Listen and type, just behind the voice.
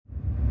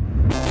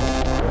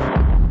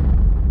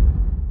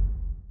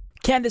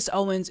Candace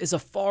Owens is a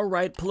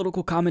far-right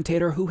political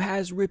commentator who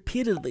has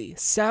repeatedly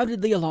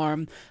sounded the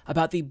alarm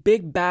about the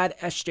big bad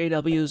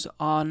SJWs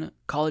on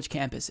college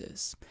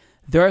campuses.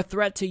 They're a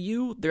threat to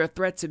you, they're a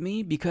threat to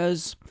me,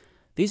 because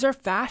these are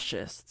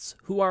fascists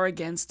who are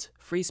against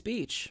free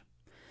speech.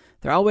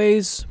 They're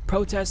always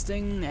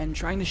protesting and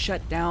trying to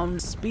shut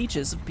down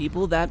speeches of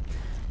people that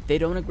they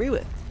don't agree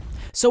with.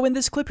 So in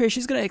this clip here,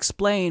 she's going to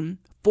explain,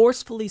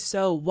 forcefully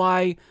so,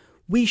 why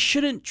we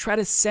shouldn't try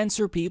to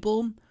censor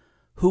people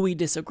who we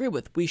disagree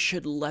with. We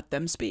should let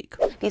them speak.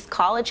 These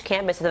college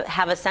campuses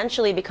have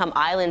essentially become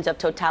islands of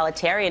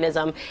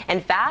totalitarianism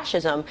and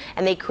fascism,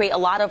 and they create a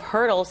lot of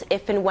hurdles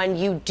if and when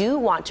you do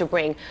want to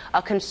bring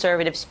a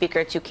conservative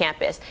speaker to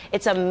campus.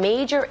 It's a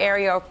major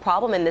area of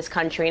problem in this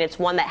country, and it's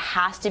one that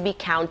has to be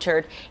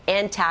countered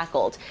and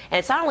tackled. And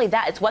it's not only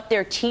that, it's what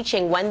they're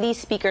teaching when these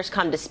speakers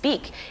come to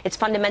speak. It's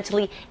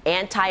fundamentally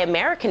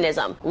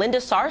anti-Americanism. Linda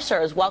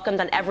Sarsour is welcomed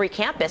on every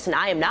campus, and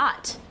I am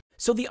not.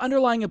 So the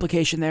underlying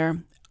implication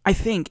there, I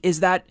think,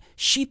 is that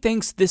she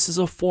thinks this is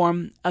a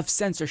form of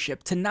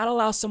censorship. To not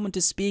allow someone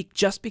to speak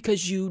just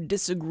because you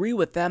disagree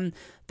with them,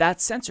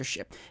 that's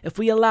censorship. If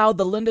we allow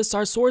the Linda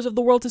Sarsours of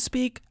the world to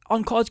speak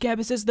on college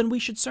campuses, then we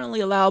should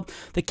certainly allow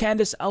the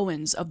Candace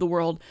Owens of the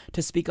world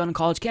to speak on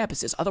college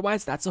campuses.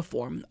 Otherwise, that's a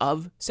form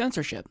of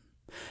censorship.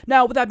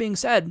 Now, with that being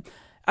said,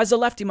 as a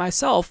lefty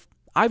myself,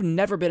 I've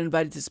never been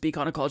invited to speak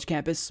on a college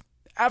campus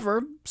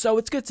ever, so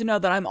it's good to know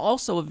that I'm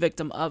also a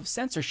victim of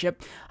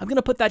censorship. I'm going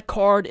to put that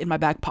card in my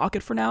back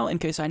pocket for now in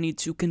case I need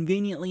to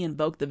conveniently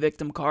invoke the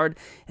victim card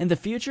in the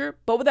future.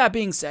 But with that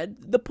being said,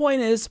 the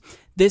point is,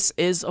 this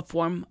is a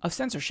form of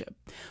censorship.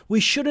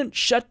 We shouldn't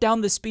shut down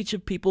the speech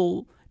of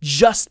people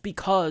just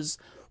because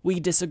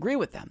we disagree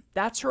with them.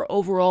 That's her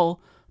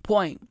overall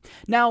point.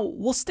 Now,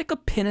 we'll stick a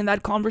pin in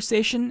that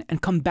conversation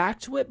and come back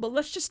to it, but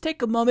let's just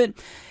take a moment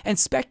and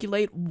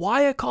speculate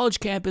why a college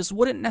campus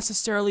wouldn't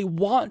necessarily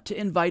want to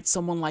invite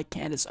someone like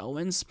Candace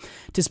Owens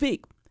to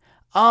speak.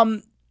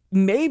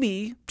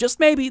 Maybe, just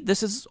maybe,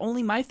 this is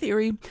only my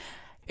theory,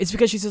 it's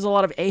because she says a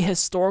lot of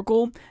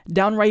ahistorical,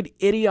 downright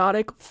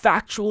idiotic,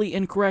 factually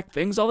incorrect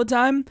things all the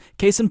time.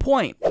 Case in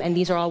point. And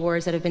these are all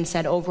words that have been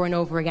said over and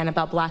over again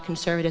about black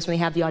conservatives when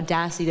they have the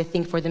audacity to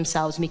think for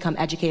themselves and become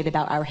educated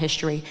about our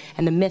history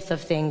and the myth of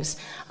things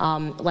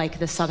like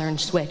the Southern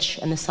switch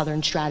and the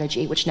Southern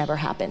strategy, which never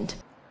happened.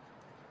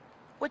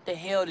 What the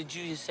hell did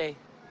you just say?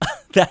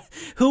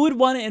 Who would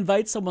want to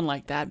invite someone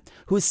like that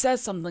who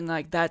says something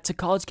like that to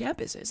college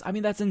campuses? I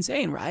mean, that's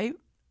insane, right?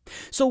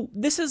 So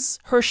this is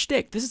her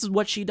shtick. This is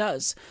what she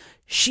does.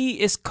 She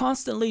is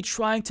constantly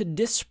trying to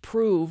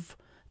disprove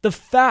the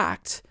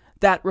fact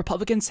that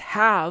Republicans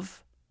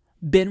have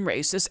been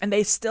racist, and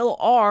they still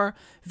are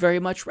very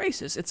much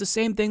racist. It's the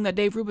same thing that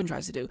Dave Rubin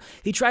tries to do.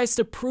 He tries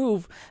to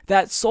prove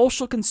that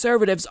social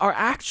conservatives are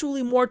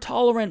actually more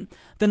tolerant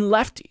than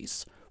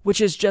lefties,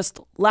 which is just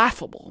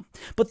laughable.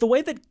 But the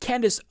way that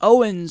Candace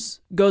Owens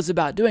goes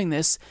about doing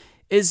this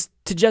is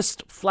to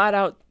just flat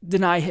out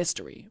deny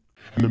history.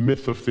 And the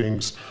myth of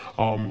things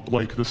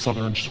like the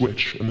Southern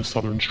switch and the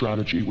Southern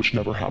strategy, which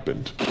never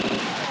happened.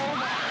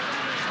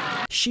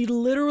 She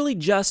literally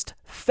just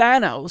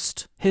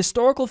Thanos'd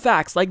historical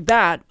facts like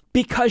that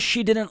because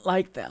she didn't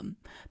like them.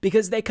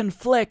 Because they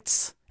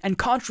conflict and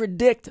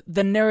contradict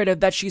the narrative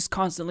that she's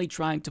constantly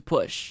trying to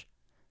push.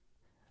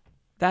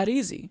 That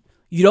easy.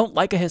 You don't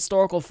like a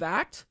historical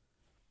fact?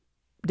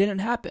 Didn't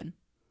happen.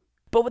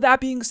 But with that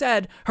being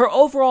said, her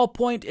overall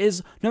point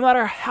is no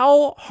matter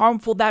how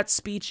harmful that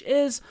speech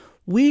is,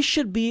 we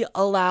should be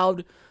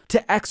allowed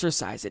to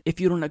exercise it. If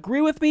you don't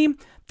agree with me,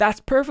 that's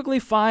perfectly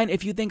fine.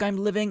 If you think I'm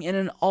living in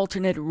an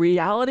alternate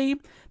reality,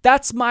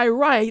 that's my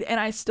right, and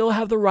I still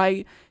have the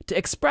right to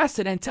express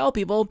it and tell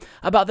people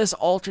about this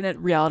alternate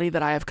reality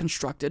that I have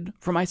constructed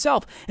for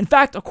myself. In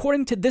fact,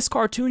 according to this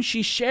cartoon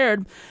she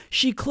shared,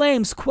 she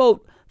claims,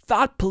 quote,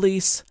 "Thought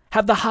police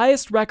have the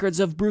highest records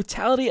of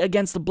brutality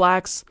against the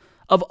blacks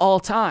of all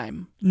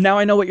time." Now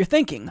I know what you're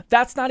thinking.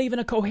 That's not even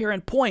a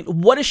coherent point.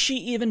 What is she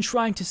even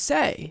trying to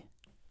say?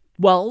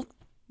 Well,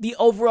 the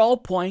overall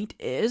point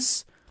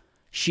is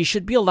she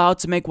should be allowed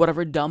to make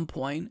whatever dumb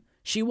point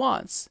she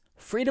wants.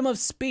 Freedom of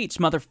speech,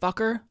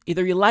 motherfucker.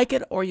 Either you like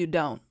it or you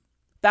don't.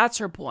 That's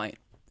her point.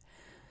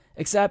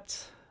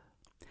 Except,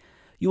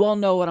 you all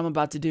know what I'm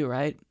about to do,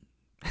 right?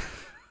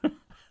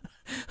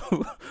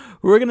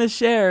 We're going to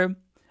share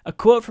a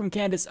quote from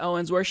Candace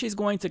Owens where she's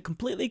going to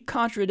completely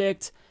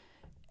contradict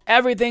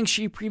everything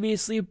she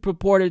previously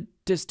purported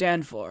to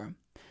stand for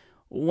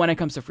when it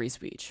comes to free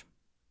speech.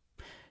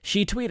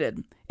 She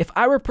tweeted, "If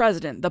I were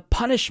president, the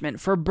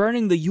punishment for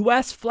burning the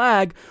U.S.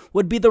 flag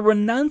would be the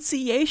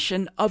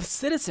renunciation of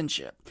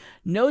citizenship.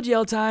 No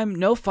jail time,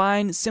 no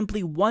fine,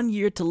 simply 1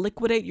 year to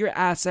liquidate your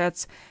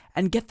assets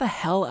and get the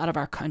hell out of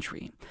our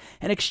country.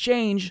 In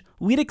exchange,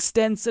 we'd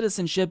extend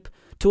citizenship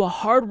to a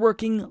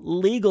hardworking,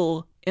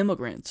 legal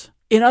immigrant."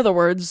 In other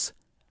words,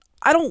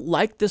 I don't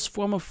like this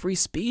form of free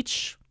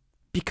speech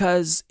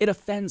because it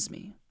offends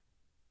me.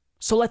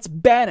 So let's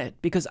ban it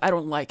because I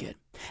don't like it.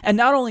 And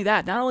not only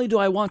that, not only do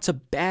I want to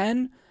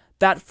ban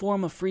that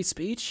form of free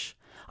speech,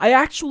 I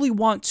actually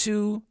want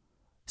to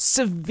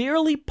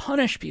severely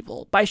punish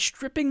people by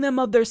stripping them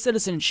of their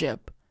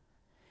citizenship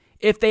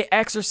if they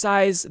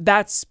exercise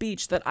that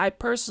speech that I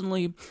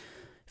personally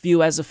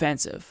view as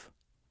offensive.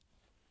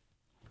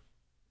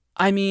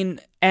 I mean,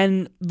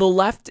 and the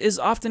left is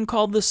often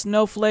called the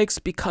snowflakes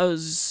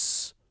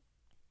because...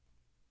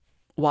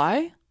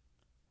 why?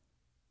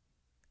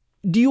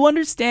 Do you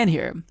understand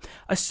here?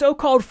 A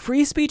so-called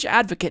free speech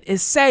advocate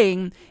is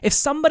saying if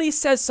somebody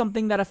says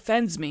something that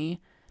offends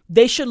me,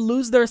 they should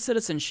lose their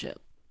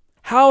citizenship.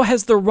 How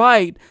has the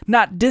right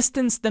not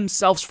distanced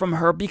themselves from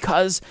her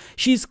because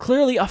she's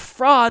clearly a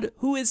fraud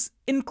who is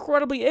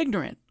incredibly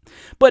ignorant?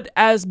 But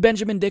as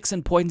Benjamin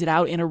Dixon pointed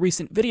out in a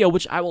recent video,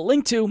 which I will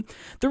link to,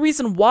 the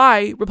reason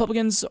why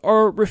Republicans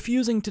are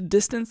refusing to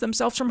distance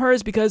themselves from her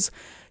is because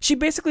she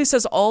basically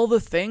says all the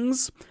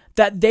things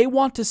that they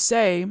want to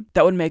say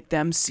that would make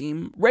them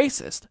seem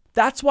racist.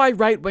 That's why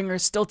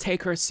right-wingers still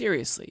take her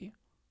seriously.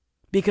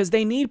 Because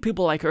they need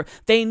people like her.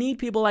 They need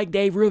people like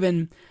Dave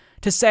Rubin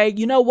to say,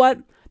 you know what?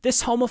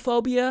 This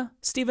homophobia,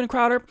 Steven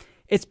Crowder,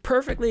 it's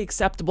perfectly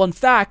acceptable. In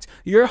fact,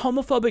 your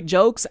homophobic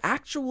jokes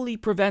actually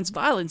prevents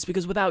violence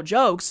because without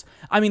jokes,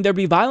 there'd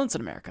be violence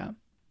in America.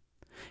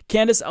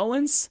 Candace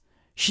Owens,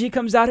 she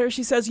comes out here,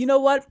 she says, you know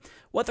what?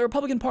 What the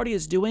Republican Party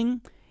is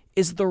doing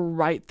is the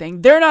right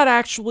thing. They're not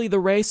actually the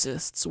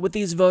racists with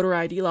these voter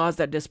ID laws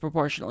that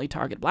disproportionately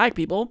target black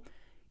people.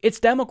 It's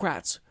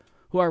Democrats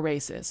who are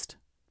racist.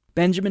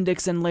 Benjamin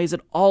Dixon lays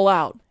it all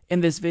out in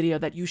this video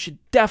that you should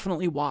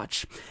definitely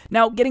watch.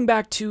 Now, getting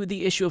back to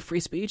the issue of free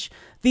speech,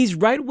 these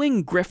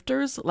right-wing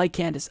grifters like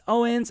Candace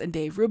Owens and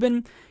Dave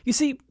Rubin, you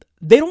see,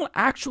 they don't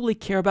actually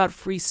care about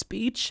free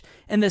speech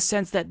in the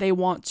sense that they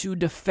want to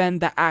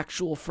defend the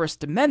actual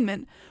First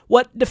Amendment.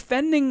 What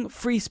defending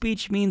free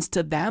speech means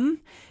to them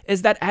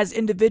is that as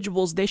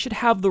individuals, they should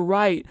have the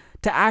right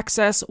to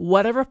access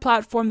whatever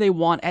platform they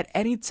want at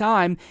any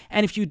time,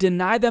 and if you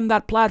deny them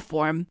that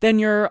platform, then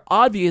you're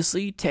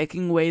obviously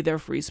taking away their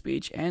free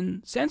speech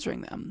and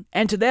censoring them.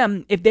 And to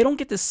them, if they don't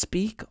get to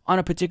speak on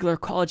a particular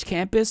college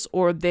campus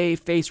or they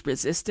face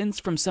resistance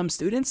from some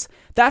students,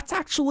 that's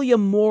actually a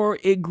more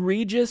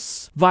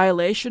egregious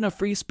violation of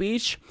free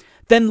speech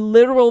than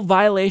literal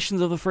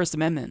violations of the First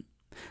Amendment,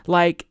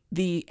 like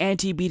the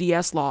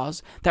anti-BDS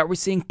laws that we're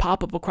seeing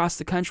pop up across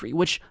the country,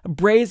 which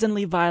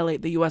brazenly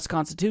violate the U.S.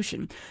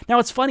 Constitution. Now,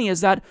 what's funny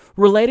is that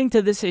relating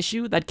to this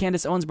issue that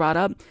Candace Owens brought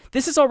up,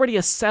 this is already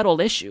a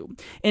settled issue.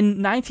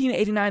 In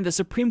 1989, the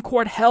Supreme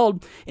Court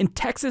held in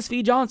Texas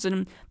v.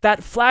 Johnson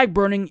that flag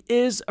burning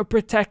is a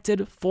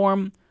protected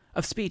form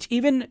of speech.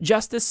 Even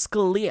Justice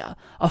Scalia,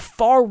 a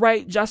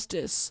far-right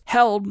justice,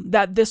 held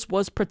that this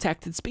was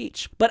protected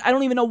speech. But I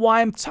don't even know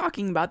why I'm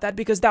talking about that,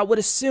 because that would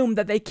assume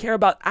that they care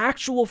about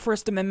actual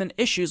First Amendment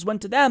issues, when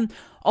to them,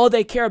 all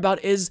they care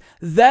about is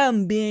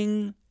them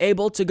being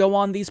able to go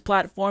on these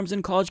platforms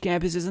and college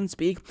campuses and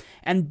speak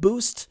and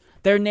boost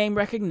their name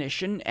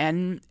recognition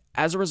and,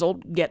 as a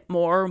result, get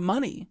more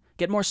money,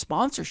 get more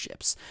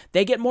sponsorships.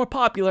 They get more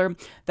popular.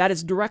 That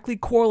is directly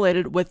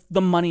correlated with the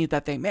money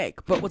that they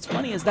make. But what's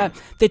funny is that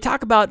they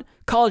talk about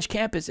college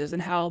campuses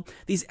and how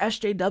these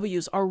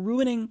SJWs are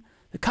ruining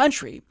the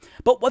country.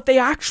 But what they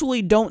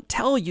actually don't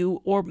tell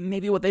you, or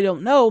maybe what they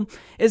don't know,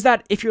 is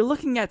that if you're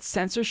looking at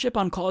censorship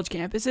on college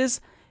campuses,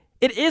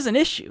 it is an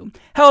issue.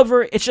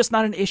 However, it's just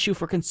not an issue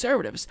for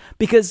conservatives,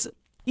 because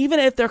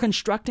even if they're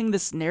constructing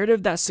this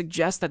narrative that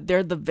suggests that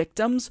they're the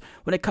victims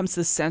when it comes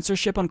to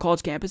censorship on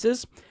college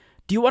campuses,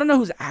 do you want to know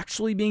who's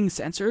actually being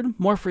censored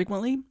more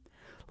frequently?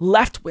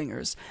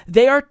 Left-wingers.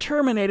 They are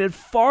terminated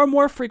far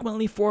more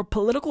frequently for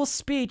political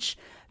speech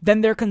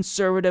than their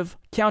conservative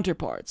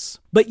counterparts.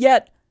 But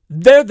yet,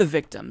 they're the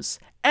victims,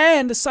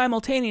 and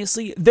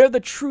simultaneously, they're the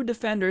true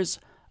defenders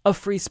of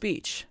free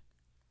speech.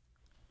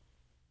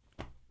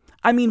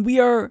 We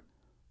are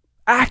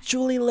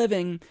actually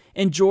living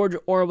in George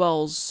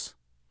Orwell's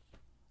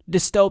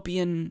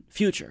dystopian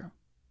future,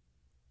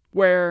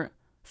 where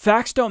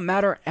facts don't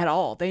matter at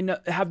all. They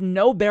have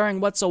no bearing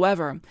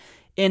whatsoever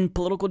in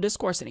political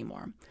discourse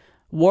anymore.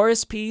 War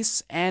is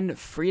peace and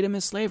freedom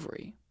is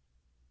slavery.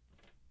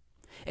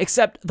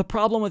 Except the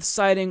problem with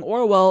citing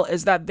Orwell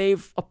is that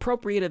they've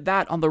appropriated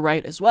that on the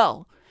right as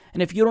well.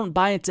 And if you don't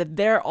buy into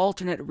their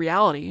alternate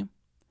reality,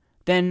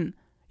 then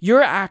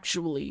you're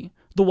actually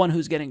the one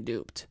who's getting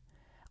duped.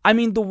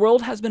 The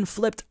world has been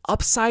flipped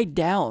upside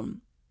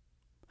down.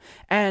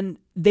 And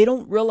they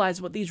don't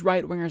realize what these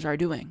right-wingers are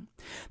doing.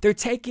 They're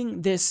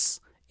taking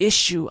this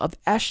issue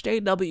of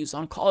SJWs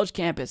on college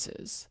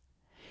campuses,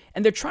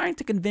 and they're trying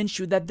to convince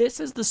you that this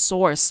is the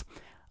source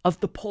of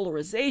the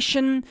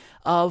polarization,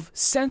 of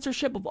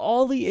censorship, of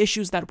all the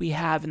issues that we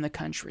have in the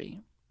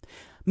country.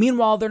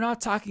 Meanwhile, they're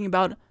not talking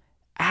about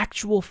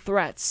actual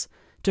threats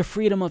to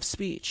freedom of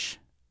speech.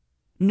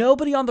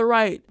 Nobody on the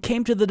right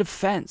came to the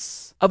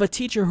defense of a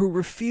teacher who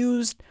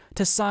refused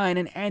to sign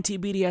an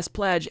anti-BDS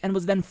pledge and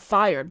was then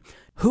fired.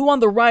 Who on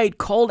the right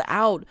called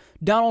out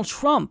Donald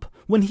Trump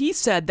when he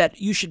said that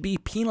you should be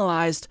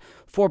penalized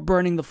for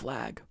burning the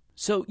flag?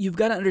 So you've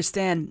got to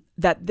understand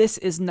that this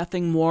is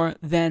nothing more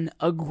than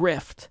a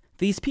grift.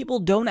 These people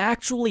don't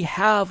actually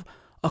have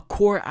a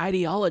core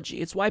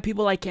ideology. It's why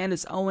people like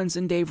Candace Owens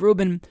and Dave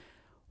Rubin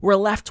were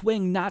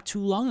left-wing not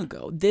too long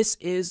ago. This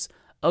is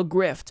a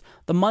grift.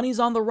 The money's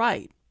on the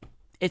right.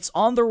 It's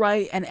on the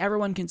right and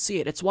everyone can see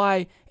it. It's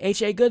why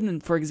H.A.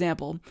 Goodman, for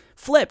example,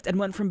 flipped and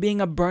went from being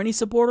a Bernie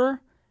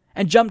supporter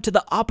and jumped to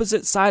the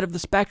opposite side of the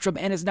spectrum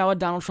and is now a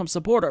Donald Trump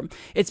supporter.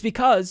 It's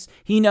because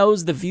he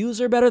knows the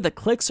views are better, the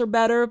clicks are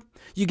better,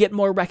 you get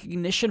more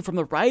recognition from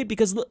the right.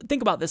 Because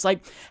think about this,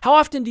 like, how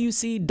often do you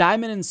see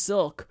Diamond and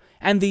Silk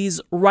and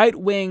these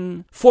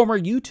right-wing former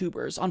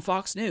YouTubers on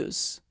Fox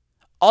News?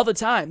 All the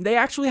time. They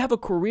actually have a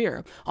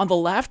career. On the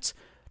left,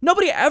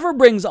 nobody ever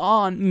brings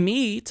on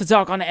me to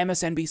talk on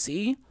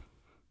MSNBC.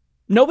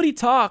 Nobody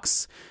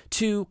talks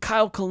to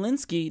Kyle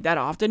Kulinski that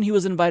often. He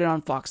was invited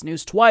on Fox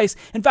News twice.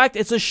 In fact,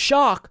 it's a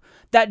shock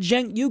that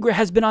Cenk Uygur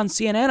has been on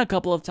CNN a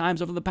couple of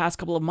times over the past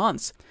couple of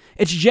months.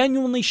 It's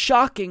genuinely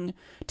shocking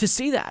to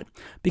see that,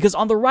 because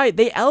on the right,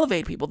 they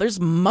elevate people. There's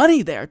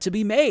money there to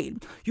be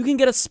made. You can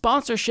get a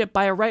sponsorship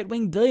by a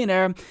right-wing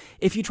billionaire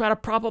if you try to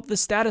prop up the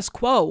status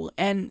quo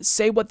and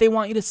say what they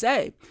want you to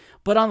say.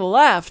 But on the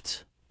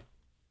left,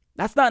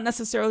 that's not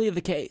necessarily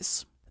the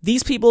case.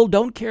 These people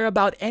don't care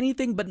about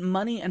anything but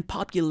money and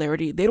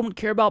popularity. They don't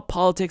care about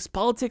politics.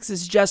 Politics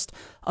is just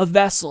a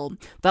vessel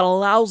that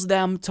allows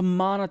them to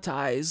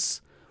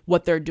monetize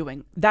what they're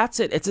doing.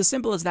 That's it. It's as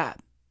simple as that.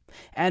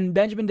 And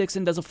Benjamin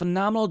Dixon does a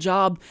phenomenal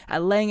job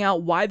at laying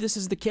out why this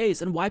is the case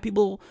and why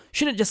people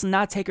shouldn't just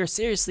not take her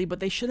seriously,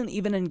 but they shouldn't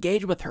even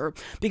engage with her.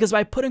 Because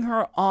by putting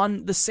her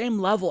on the same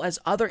level as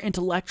other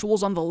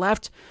intellectuals on the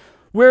left,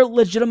 we're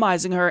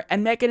legitimizing her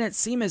and making it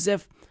seem as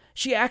if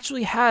she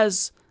actually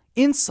has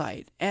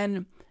insight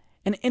and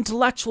an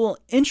intellectual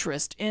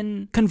interest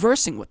in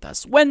conversing with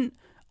us, when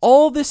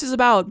all this is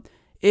about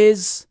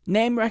is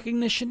name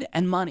recognition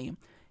and money.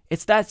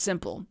 It's that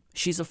simple.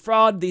 She's a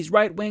fraud. These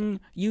right-wing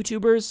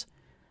YouTubers,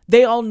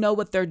 they all know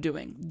what they're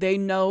doing. They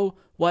know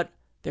what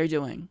they're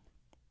doing.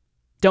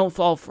 Don't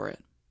fall for it.